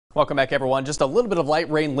Welcome back, everyone. Just a little bit of light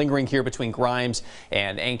rain lingering here between Grimes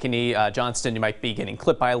and Ankeny. Johnston, you might be getting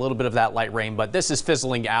clipped by a little bit of that light rain, but this is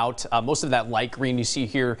fizzling out. Most of that light green you see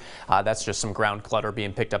here, that's just some ground clutter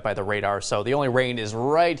being picked up by the radar. So the only rain is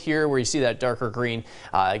right here where you see that darker green.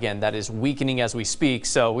 Again, that is weakening as we speak.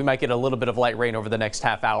 So we might get a little bit of light rain over the next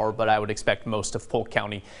half hour, but I would expect most of Polk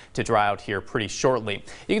County to dry out here pretty shortly.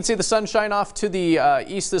 You can see the sunshine off to the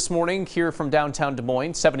east this morning here from downtown Des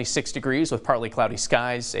Moines, 76 degrees with partly cloudy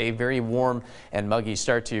skies. A very warm and muggy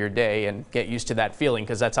start to your day, and get used to that feeling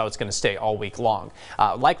because that's how it's going to stay all week long.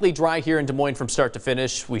 Likely dry here in Des Moines from start to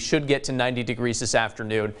finish. We should get to 90 degrees this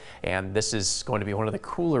afternoon, and this is going to be one of the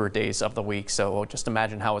cooler days of the week, so just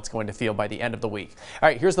imagine how it's going to feel by the end of the week. All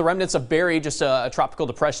right, here's the remnants of Barry, just a tropical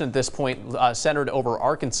depression at this point, centered over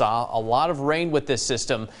Arkansas. A lot of rain with this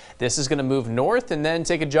system. This is going to move north and then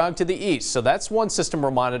take a jog to the east, so that's one system we're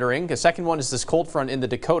monitoring. The second one is this cold front in the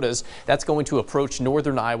Dakotas. That's going to approach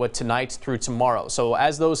northern Iowa tonight through tomorrow. So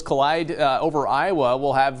as those collide over Iowa,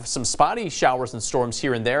 we'll have some spotty showers and storms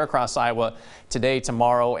here and there across Iowa today,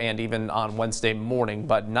 tomorrow, and even on Wednesday morning,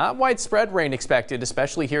 but not widespread rain expected,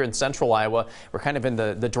 especially here in central Iowa. We're kind of in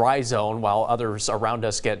the dry zone while others around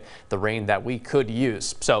us get the rain that we could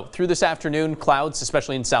use. So through this afternoon, clouds,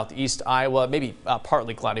 especially in southeast Iowa, maybe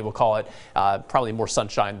partly cloudy, we'll call it. Probably more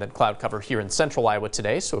sunshine than cloud cover here in central Iowa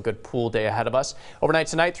today, so a good cool day ahead of us. Overnight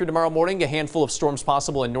tonight through tomorrow morning, a handful of storms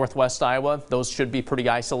possible in northwest Iowa. Those should be pretty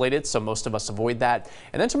isolated, so most of us avoid that.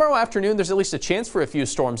 And then tomorrow afternoon, there's at least a chance for a few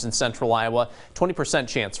storms in central Iowa. 20%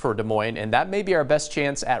 chance for Des Moines, and that may be our best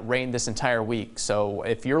chance at rain this entire week. So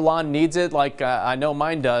if your lawn needs it, like I know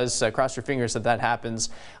mine does, cross your fingers that happens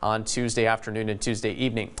on Tuesday afternoon and Tuesday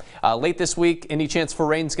evening. Late this week, any chance for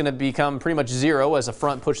rain is going to become pretty much zero as a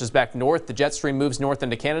front pushes back north. The jet stream moves north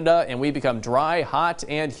into Canada, and we become dry, hot,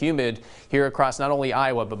 and humid here across not only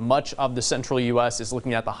Iowa, but much of the central U.S. is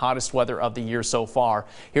looking at the hottest weather of the year so far.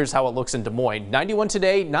 Here's how it looks in Des Moines. 91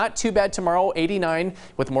 today, not too bad tomorrow, 89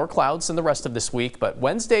 with more clouds than the rest of this week. But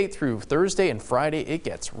Wednesday through Thursday and Friday, it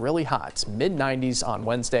gets really hot. Mid-90s on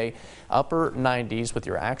Wednesday, upper 90s with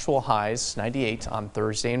your actual highs, 98 on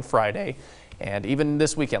Thursday and Friday. And even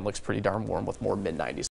this weekend looks pretty darn warm with more mid-90s.